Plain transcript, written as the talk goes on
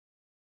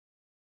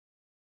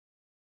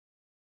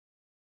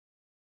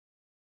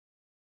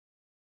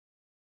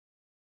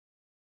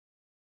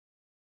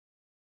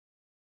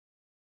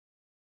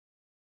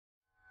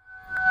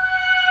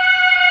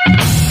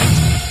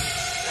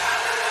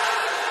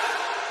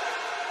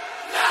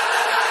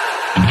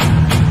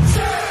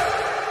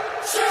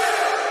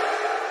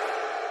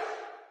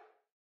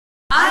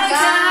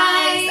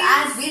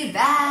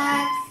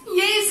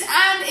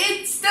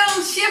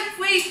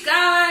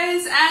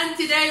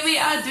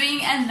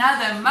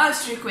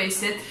most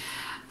requested.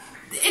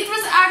 It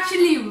was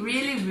actually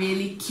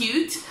really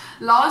cute.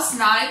 Last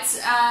night,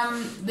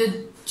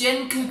 the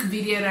Jen Cook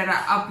video that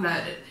I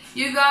uploaded,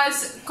 you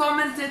guys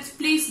commented,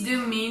 please do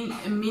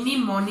Mini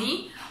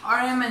Moni,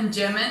 RM and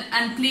German,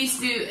 and please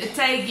do a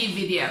Taegi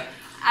video.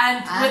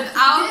 And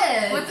without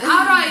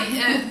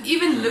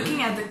even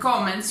looking at the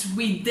comments,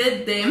 we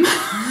did them.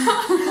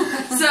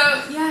 So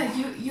yeah,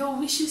 your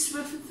wishes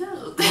were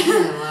fulfilled.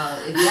 Yeah, well,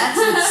 if that's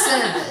a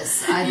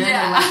service, I don't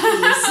know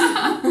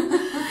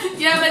what is.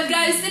 Yeah, but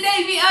guys,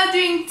 today we are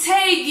doing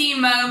Taegi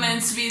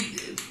moments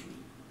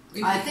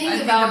I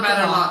think about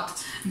a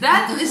lot.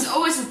 That is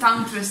always a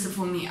tongue twister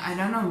for me. I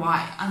don't know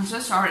why. I'm so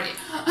sorry.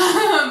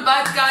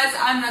 But guys,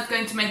 I'm not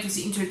going to make this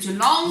intro too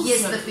long.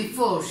 Yes, but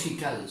before she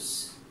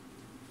goes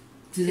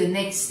to the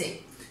next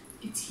step,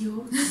 it's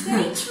your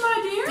stage, my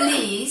dear.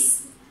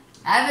 Please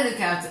have a look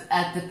out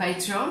at the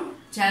Patreon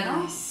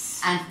channel. Yes.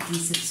 And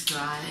please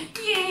subscribe.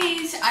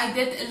 Yes, I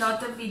did a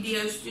lot of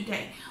videos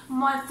today.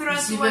 My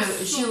throat you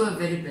were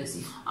very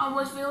busy. I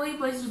was very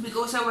busy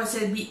because I was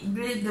busy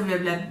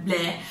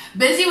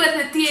with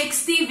the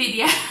TXT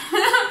video,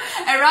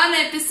 a run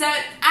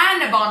episode,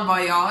 and a Bon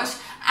Voyage,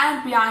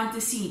 and behind the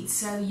scenes,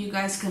 so you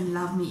guys can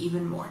love me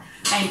even more.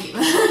 Thank you.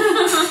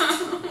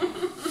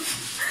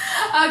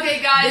 Okay,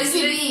 guys.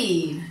 Busy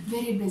bee.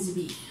 Very busy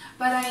bee.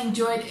 But I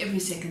enjoyed every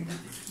second of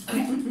it.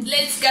 Okay,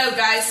 let's go,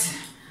 guys.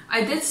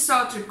 I did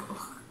start recording.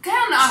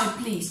 Can I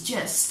please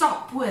just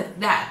stop with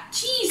that?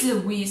 Jeez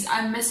Louise,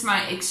 I miss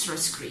my extra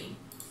screen.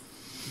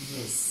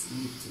 Yes,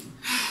 me too.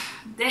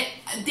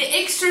 The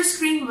extra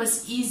screen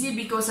was easy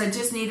because I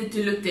just needed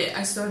to look there.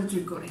 I started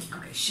recording.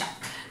 Okay, shut.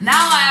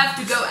 Now I have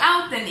to go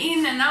out and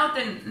in and out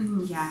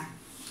and... yeah,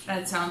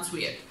 that sounds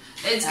weird.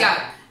 Let's go.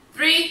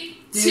 3,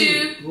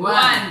 2,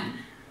 1.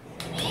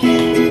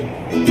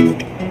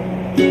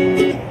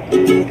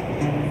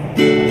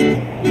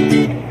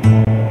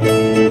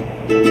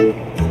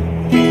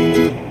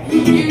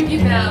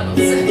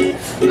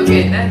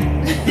 Okay, that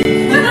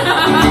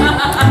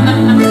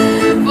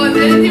for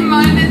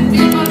dirty-minded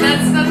people,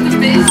 that's not the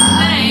best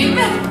name.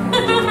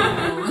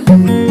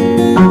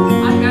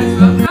 Hi guys,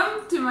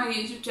 welcome to my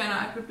YouTube channel.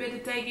 I prepared a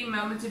Taegi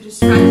moment to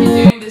distract you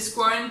during this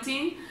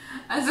quarantine.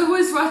 As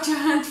always, watch your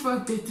hand for a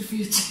better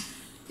future.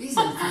 Please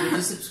don't forget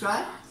to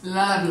subscribe.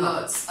 Love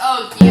lots.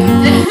 Oh, cute.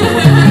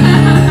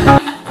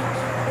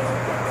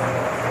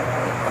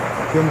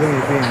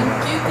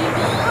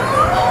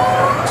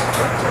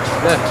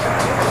 네,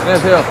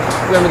 안녕하세요.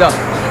 구입니다.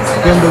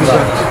 구현동이죠.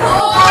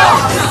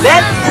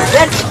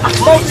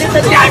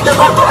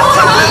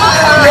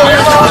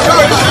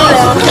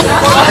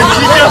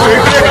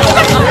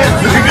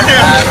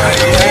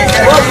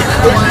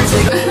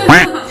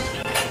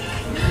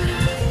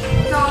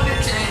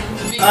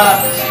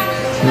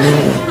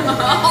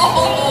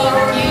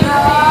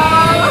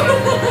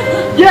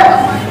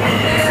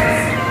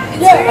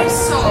 It's very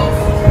soft.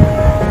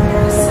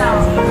 The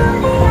sound.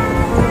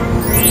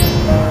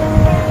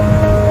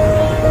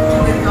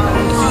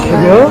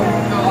 저기요?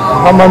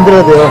 밥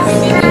만들어야 돼요.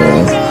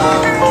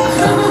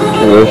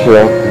 몇 시야?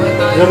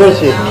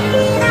 8시.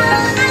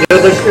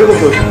 8시,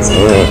 7시.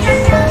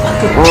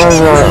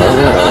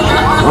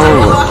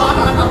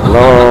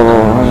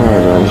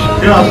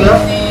 일어났어요?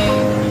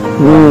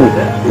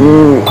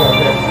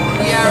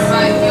 Yeah,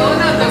 right. You're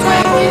not the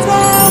right kid.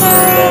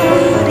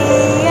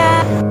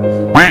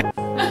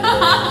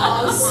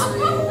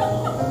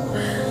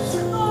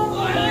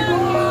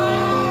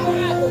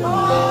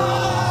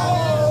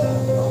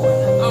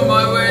 Oh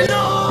my word.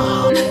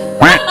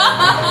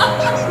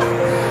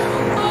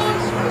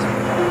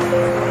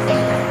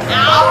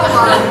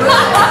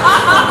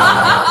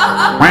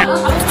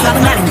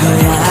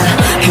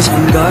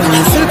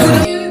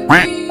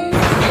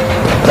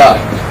 자,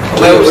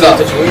 해봅시다.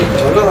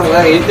 정정당당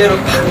 1대로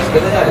팍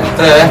끝내자.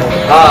 그래.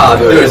 하나,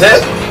 둘,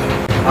 셋.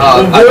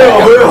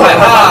 뭐예요?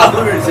 하나,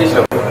 둘,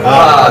 셋이라고.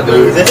 하나,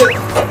 둘, 셋.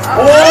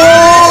 오!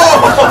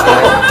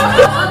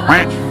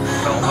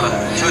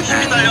 저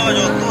힘이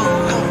달려가지고 또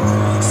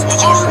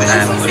놓치고 수도 있어.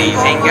 우리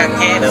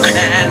생각해도 난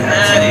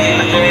나를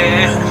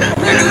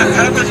내가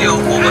할아버지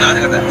오면 안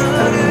되거든.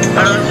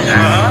 할아버지가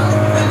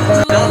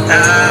좋다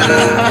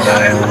잘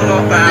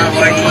불러봐봐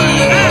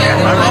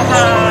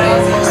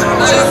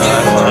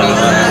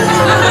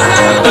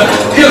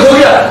비야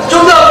거기야. 좀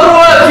더 앞으로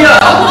와 비야.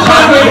 좀만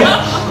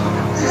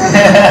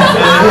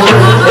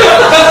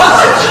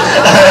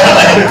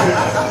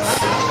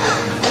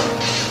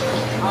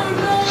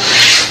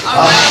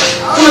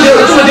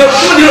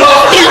뒤로.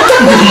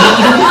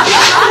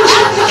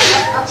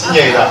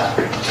 진영이다.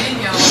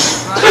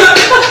 Genius.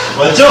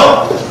 맞죠?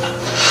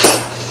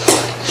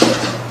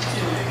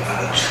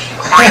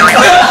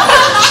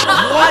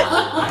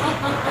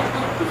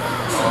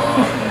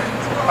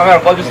 카메라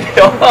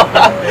꺼주세요.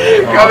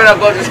 카메라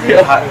꺼주세요.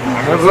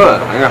 여러분,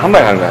 한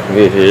방에 가는 거야.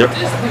 이게 이렇게.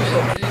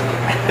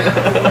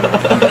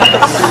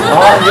 아,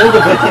 이거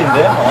배팅인데?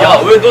 야,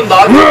 왜 넌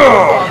나한테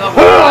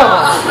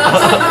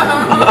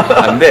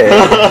안 돼.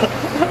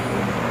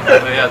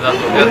 야,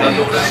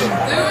 나도 그랬어.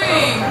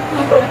 Doing?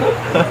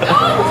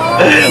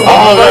 아,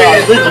 나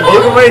지금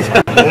얼굴만이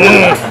잘.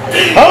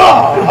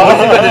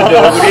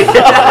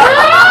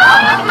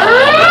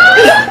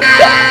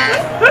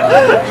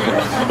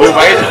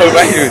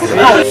 얼굴만이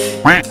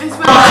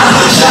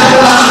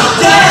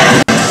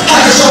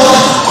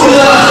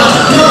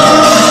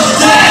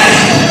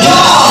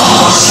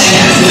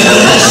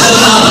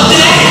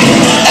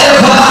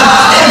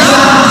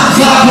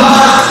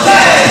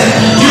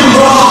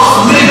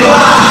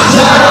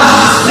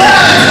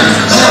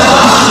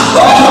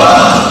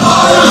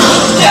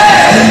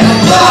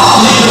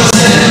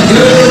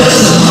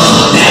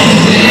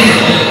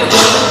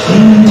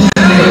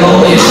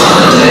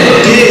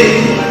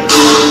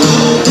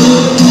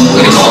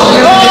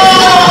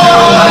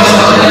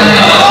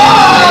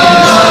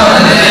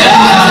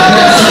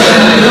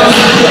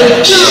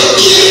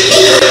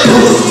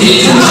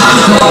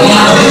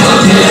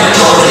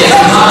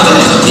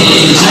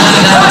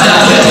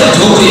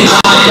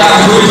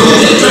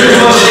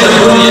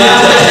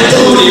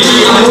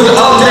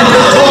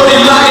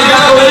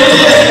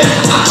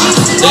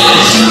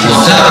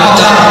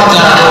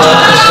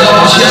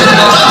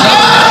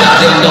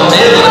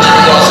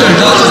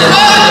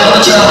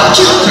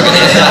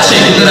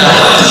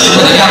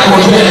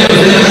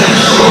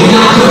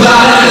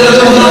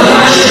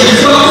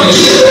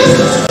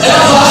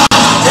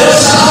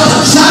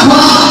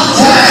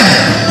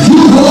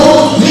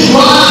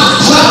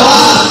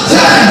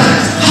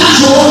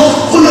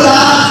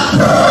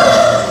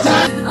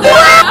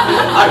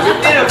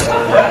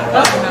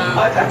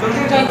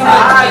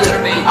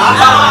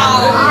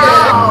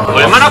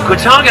얼마나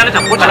거창하게 하는지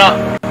한번 보자.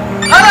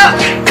 하나!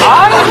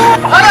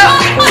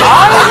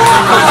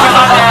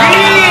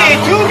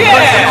 두 개!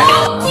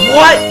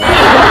 What?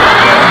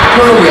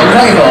 프로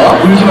영상에서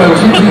울지 말고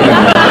춤추는 거야.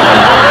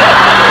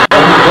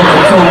 너무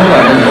걱정하는 거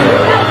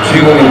아니야?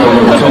 주인공이 너무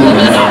걱정하는 거야.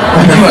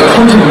 울지 말고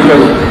춤추는 울지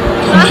말고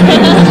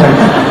춤추는 괜찮아.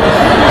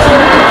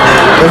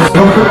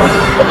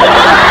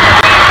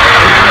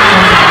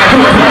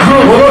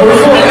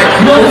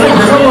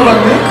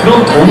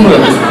 그럼 더 울어야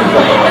돼.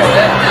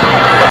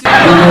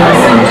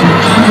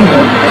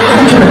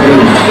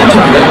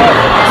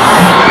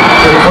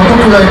 저희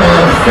건토플라이는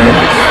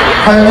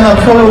화면이나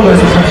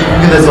프롤로그에서 잠시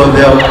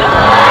공개됐었는데요.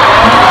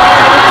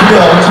 그게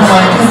엄청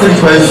많은 팬들이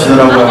좋아해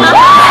주시더라고요.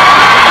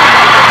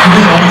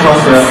 기분이 너무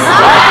좋았어요.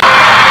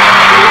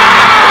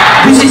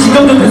 혹시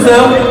진정도 됐어요?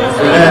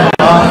 네.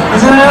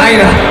 괜찮아요?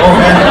 다행이다.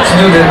 네,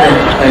 진정됐네.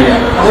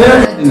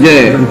 다행이다.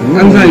 이제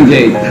항상 이제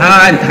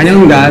다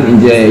단연간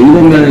이제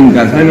 7년간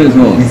살면서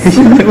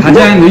가장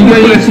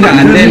의견이 일치가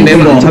안 된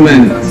멤버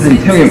처음엔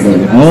사실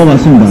태형이었거든요.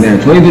 맞습니다. 네,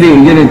 저희들이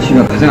의견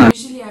일치가 가장 안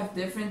Usually have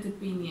different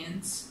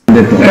opinions.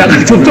 됐던.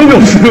 약간 접점이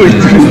없어요.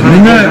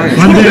 맨날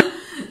반대.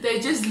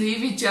 They just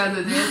leave each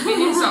other. Their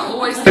opinions are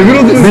always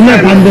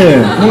맨날 반대.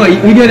 뭔가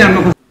의견이 안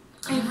맞고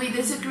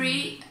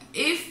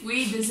If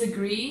we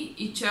disagree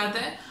each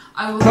other,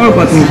 I will. 싸울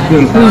것 같은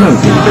그런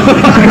손상.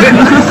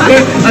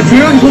 아,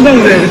 주영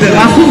손잡으래. 근데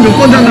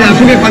나손몇 잡냐?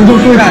 속에 관종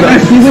또 있어.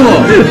 이거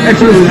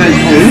액션은 한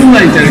 1분만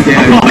있잖아 이렇게.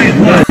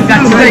 야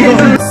진짜 이거.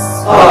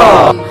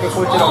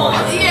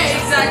 Yeah,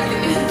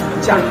 exactly.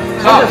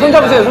 자, 손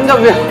잡으세요. 손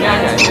잡으세요.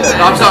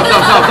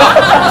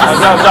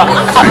 stop.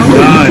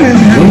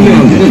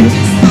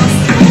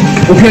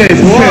 오케이.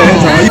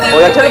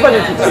 야 체력까지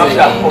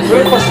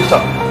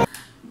갑시다.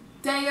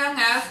 Taeyang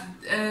have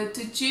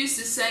to choose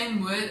the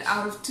same word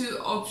out of two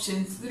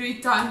options 3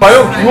 times.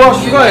 과연 규와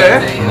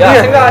슈가해?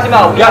 야 생각하지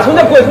마. 야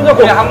손잡고 해. 손잡고.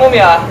 그냥 한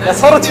몸이야. 야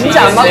서로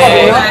진짜 안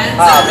맞거든.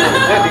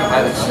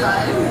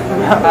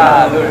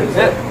 하나, 둘,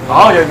 셋.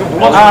 아, 야, 이거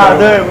뭐 하나,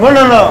 둘,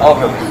 물러러.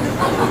 오케이.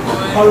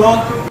 컬러,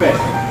 흑백.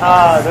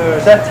 하나, 둘,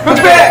 셋.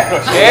 흑백!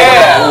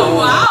 예! Oh,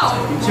 wow.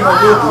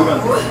 김치만두,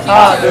 고기만두.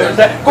 하나, 둘,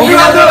 셋.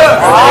 고기만두!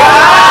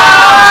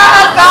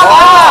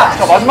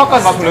 자,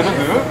 마지막까지 맞춘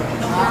레전드.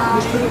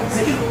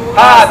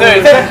 하나,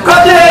 둘, 셋.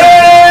 커팅!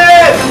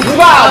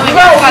 누가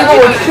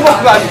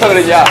키보드가 안 좋다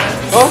그러냐?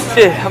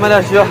 예, 한마디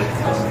하시죠.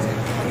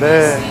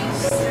 네.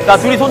 자,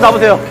 둘이 손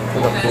잡으세요.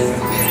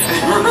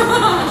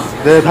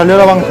 네,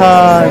 달려라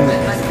방탄.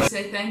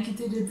 Say thank you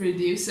to the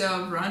producer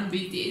of Run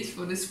BTS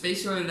for the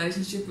special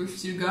relationship with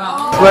Suga.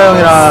 수가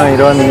형이랑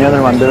이런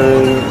인연을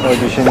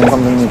만들어주신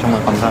감독님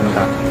정말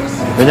감사합니다.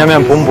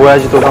 왜냐면 본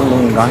보야지도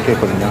감독님과 함께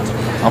했거든요.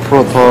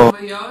 앞으로 더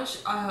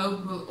Voyage, I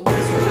hope will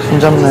always.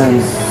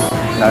 손잡는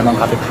날만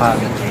가득한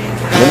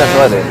맨날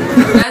써야 돼.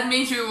 That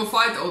means we will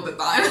fight all the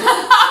time.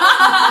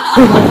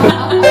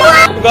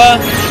 누가?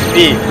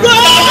 리.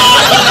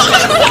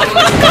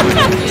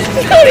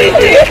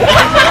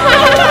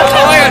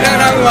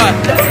 생각나구만.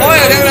 와,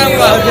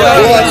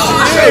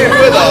 진짜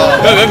예쁘다.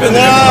 몇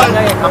편이야?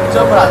 만약에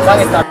감점을 안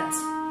당했다.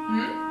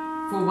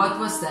 For what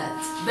was that?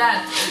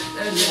 That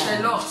they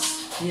lost.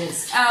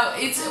 Yes. Oh,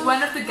 it's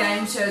one of the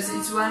game shows.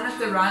 It's one of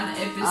the Run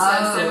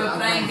episodes. They were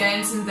playing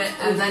games, and the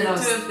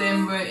lost. two of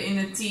them were in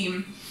a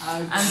team,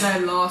 Okay. and they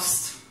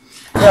lost.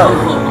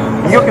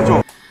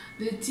 이겼겠죠?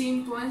 The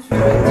team points.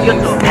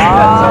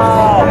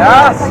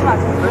 야!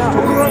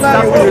 조금만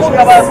열심히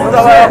잡아요. 손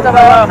잡아요.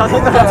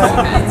 손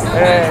잡아요. That is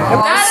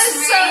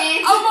so.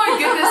 Oh my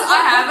goodness!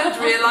 I haven't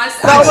realized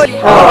actually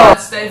how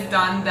much they've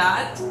done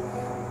that.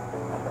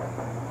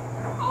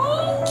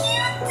 Oh,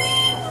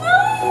 cutie!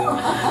 No!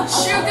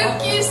 Sugar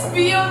kissed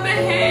me on the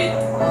head.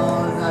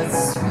 Oh,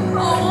 that's sweet.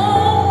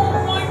 Oh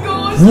my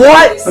gosh!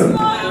 What?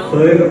 Smile.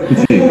 저희가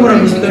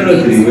콩고랑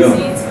 10달러 드리고요.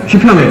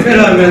 실패하면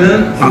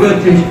패라면은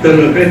주가팀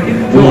 10달러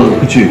뺄게요.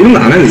 그치. 이런 거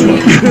안 하면 좋아.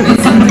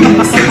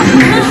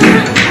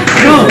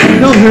 형,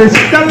 왜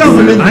 10달러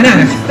걸렸지? 아니야.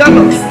 10달러.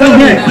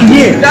 그냥 이게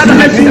짜다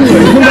할 수 있는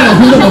거예요.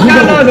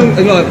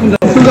 혼자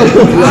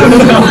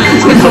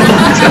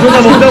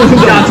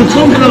야, 저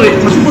처음 보다가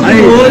다 슈퍼 Oh,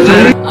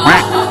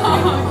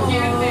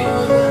 cutie!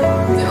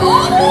 Oh,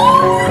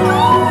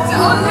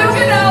 look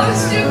at how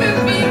Sugar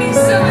feeling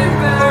so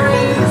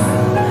embarrassed.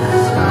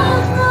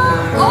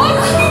 Oh,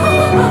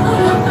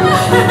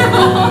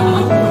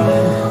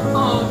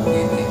 oh,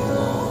 cutie!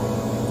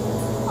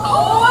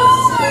 Oh,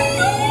 so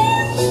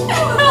gosh!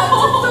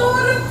 That's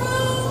adorable.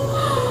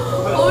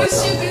 Oh,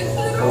 Sugar's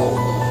little.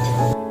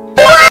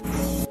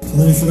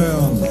 저는 슈가형,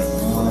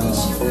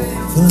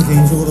 저는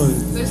개인적으로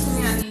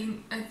Personally,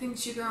 I think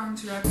Sugar on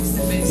Track is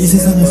the best. 이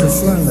세상에서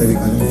슈가형 나이를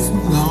가지고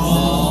있습니다.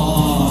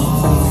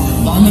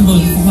 많은 걸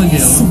소화해요.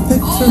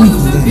 스펙트럼이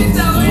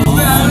굉장히 It's so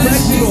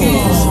embarrassing.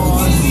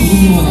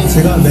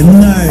 제가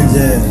맨날 이제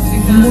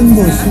한 번도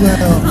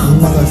슈가형,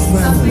 엄마가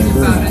슈가형을 내도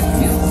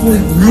이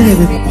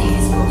랩을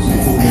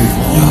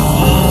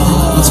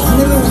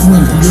찬양을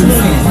하는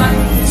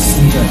슈가형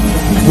진짜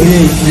거의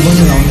이번에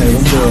나온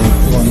앨범도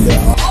그건데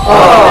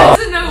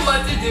Doesn't know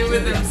what to do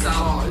with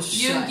himself.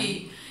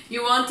 Yoongi,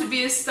 you want to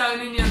be a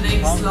stone in your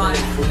next life?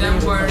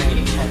 Don't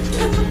worry.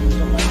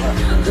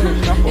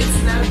 It's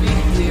no big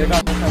deal. I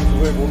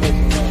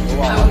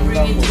will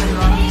bring it to the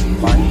rock.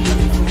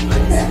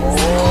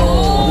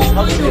 Oh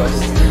my gosh.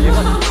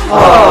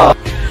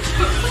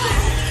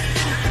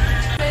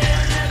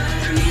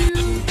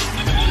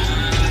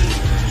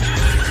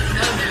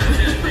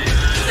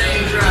 Say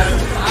bro.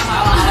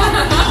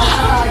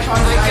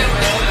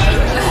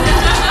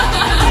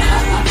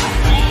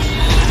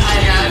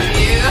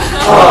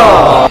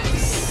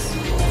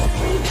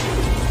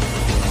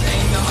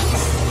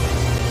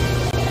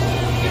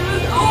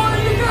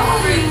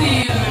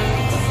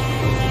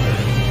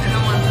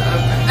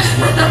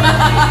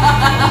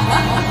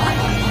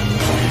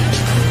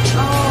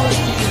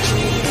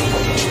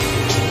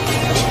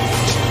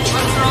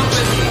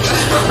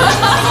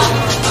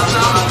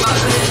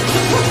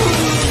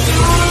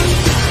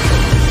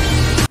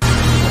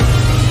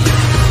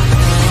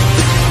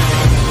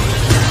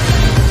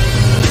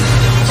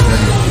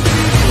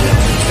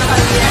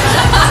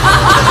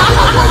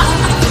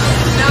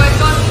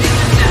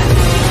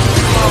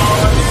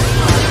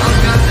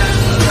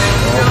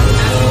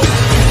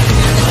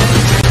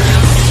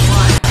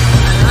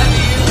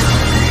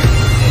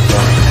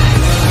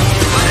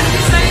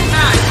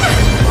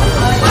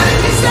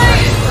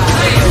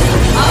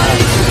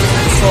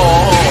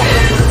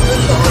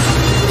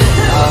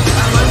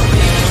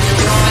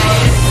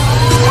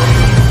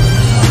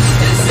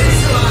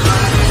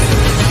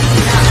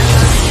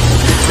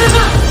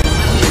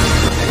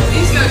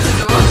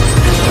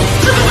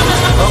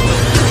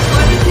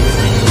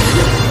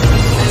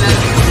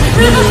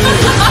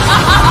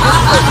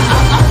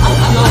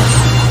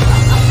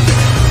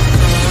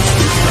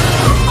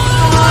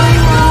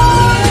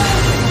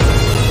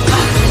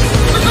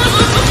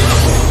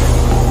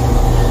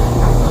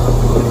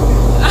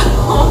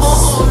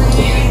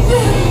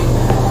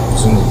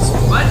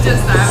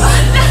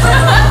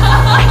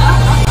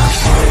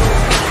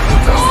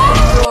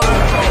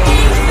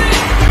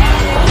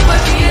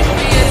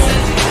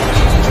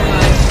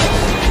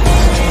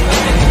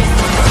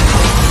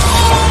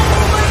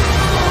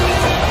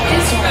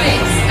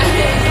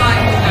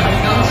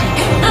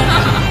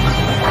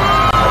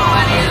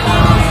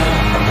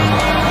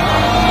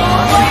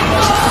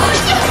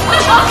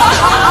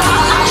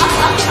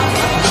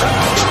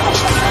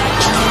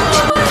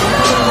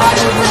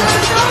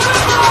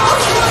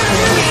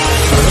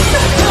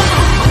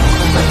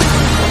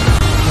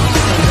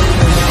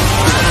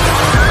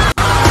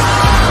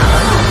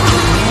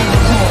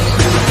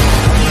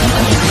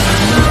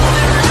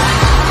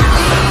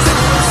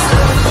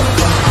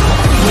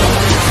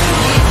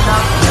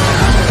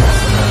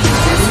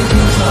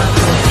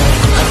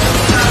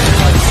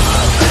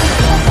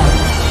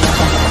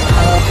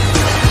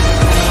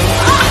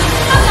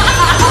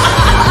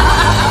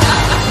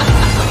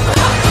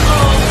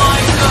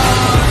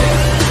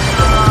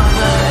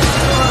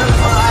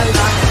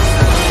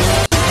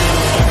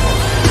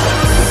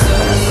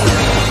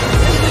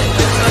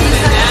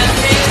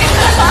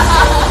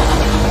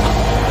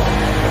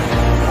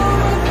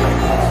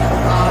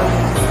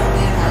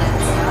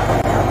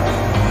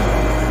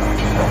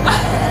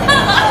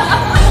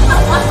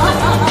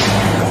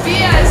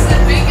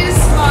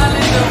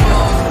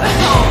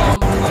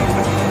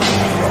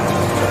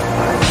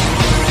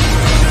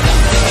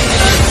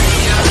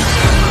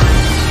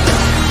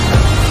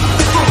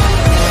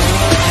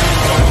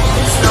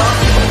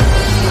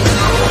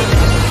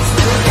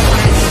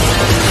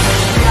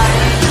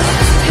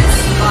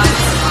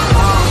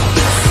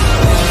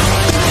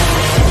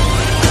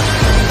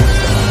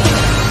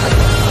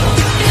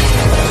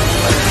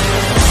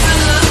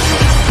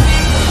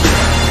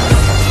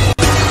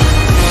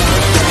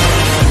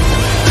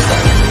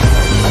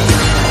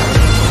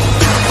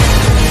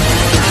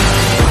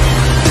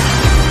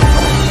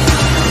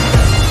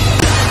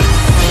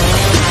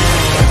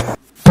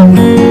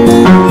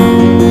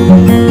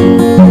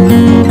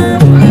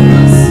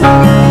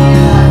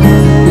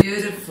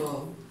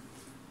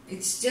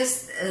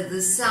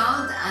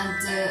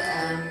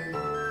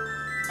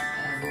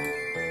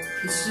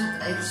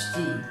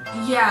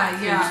 Yeah,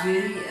 It yeah. was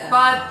very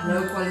But-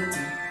 low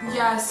quality.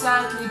 Yeah,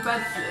 sadly,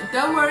 but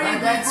don't worry, But we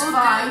that's will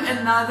fine. do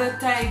another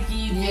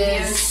Taegi video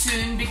Yes.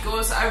 soon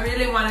because I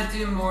really want to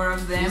do more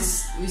of them.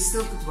 We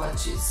still could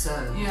watch it, so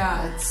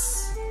Yeah.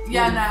 that's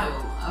Yeah,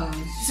 beautiful.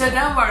 So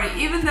don't worry,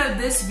 even though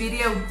this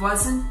video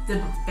wasn't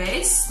the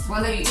best,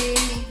 quality.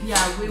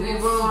 yeah, we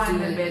will find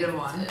do a it. better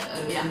one.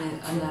 Yeah.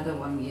 Another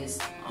one, yes.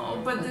 Oh,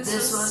 but this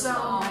This was was so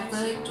all nice.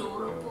 very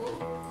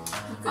adorable.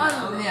 I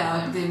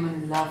hug them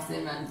and love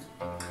them and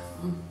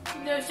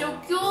They're so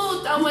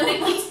cute. I want to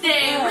kiss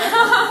them.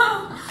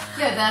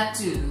 yeah, that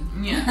too.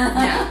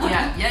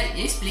 Yeah,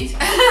 yes please.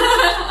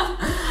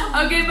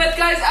 Okay, but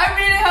guys, I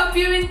really hope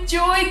you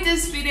enjoyed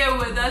this video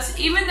with us.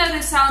 Even though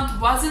the sound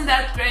wasn't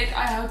that great,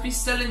 I hope you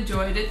still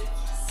enjoyed it.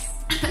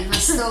 It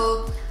was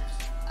still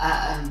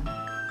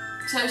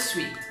So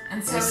sweet. And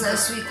so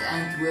sweet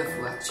and worth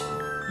watching.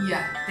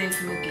 Yeah,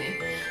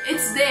 definitely.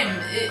 It's them.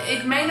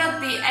 It may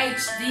not be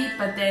HD,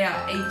 but they are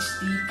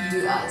HD To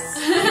people. us.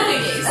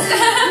 Yes.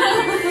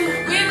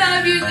 We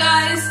love you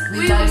guys.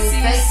 We love will you.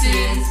 see you Stay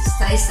soon. tuned.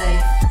 Stay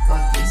safe.